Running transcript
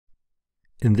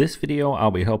In this video, I'll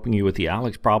be helping you with the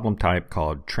ALEKS problem type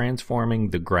called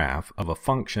transforming the graph of a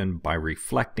function by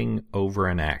reflecting over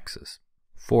an axis.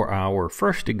 For our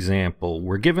first example,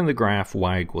 we're given the graph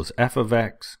y equals f of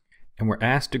x, and we're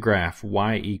asked to graph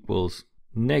y equals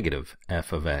negative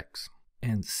f of x.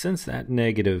 And since that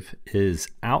negative is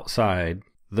outside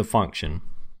the function,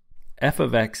 f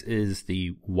of x is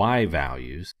the y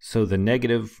values, so the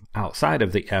negative outside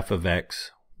of the f of x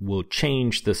will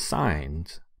change the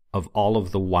signs of all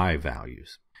of the y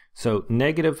values. So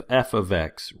negative f of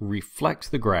x reflects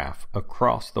the graph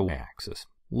across the y-axis.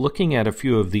 Looking at a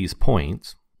few of these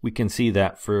points, we can see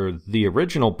that for the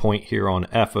original point here on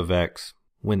f of x,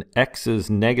 when x is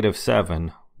negative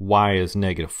 7, y is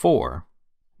negative 4.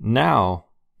 Now,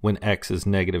 when x is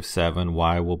negative 7,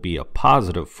 y will be a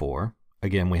positive 4.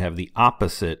 Again, we have the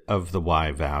opposite of the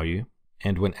y value.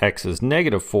 And when x is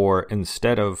negative 4,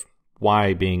 instead of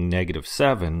y being negative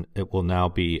 7, it will now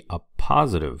be a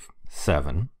positive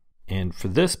 7. And for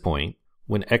this point,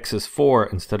 when x is 4,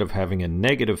 instead of having a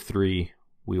negative 3,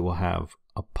 we will have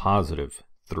a positive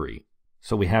 3.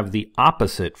 So we have the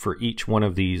opposite for each one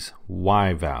of these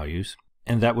y values,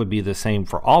 and that would be the same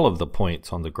for all of the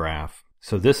points on the graph.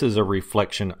 So this is a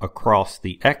reflection across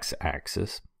the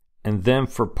x-axis. And then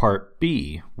for part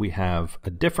B, we have a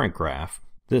different graph,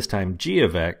 this time g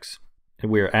of x,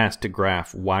 and we are asked to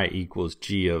graph y equals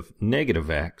g of negative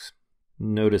x.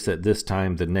 Notice that this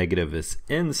time the negative is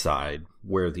inside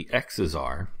where the x's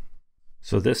are.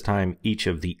 So this time each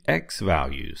of the x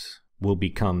values will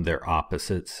become their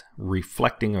opposites,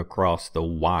 reflecting across the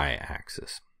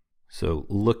y-axis. So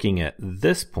looking at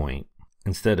this point,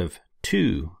 instead of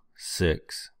 2,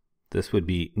 6, this would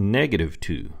be negative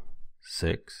 2,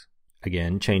 6.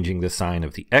 Again, changing the sign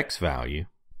of the x value.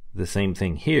 The same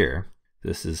thing here.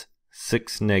 This is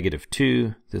 6, negative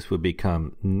 2. This would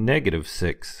become negative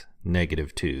 6,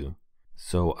 negative 2.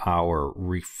 So our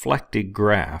reflected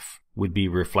graph would be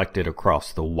reflected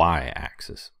across the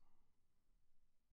y-axis.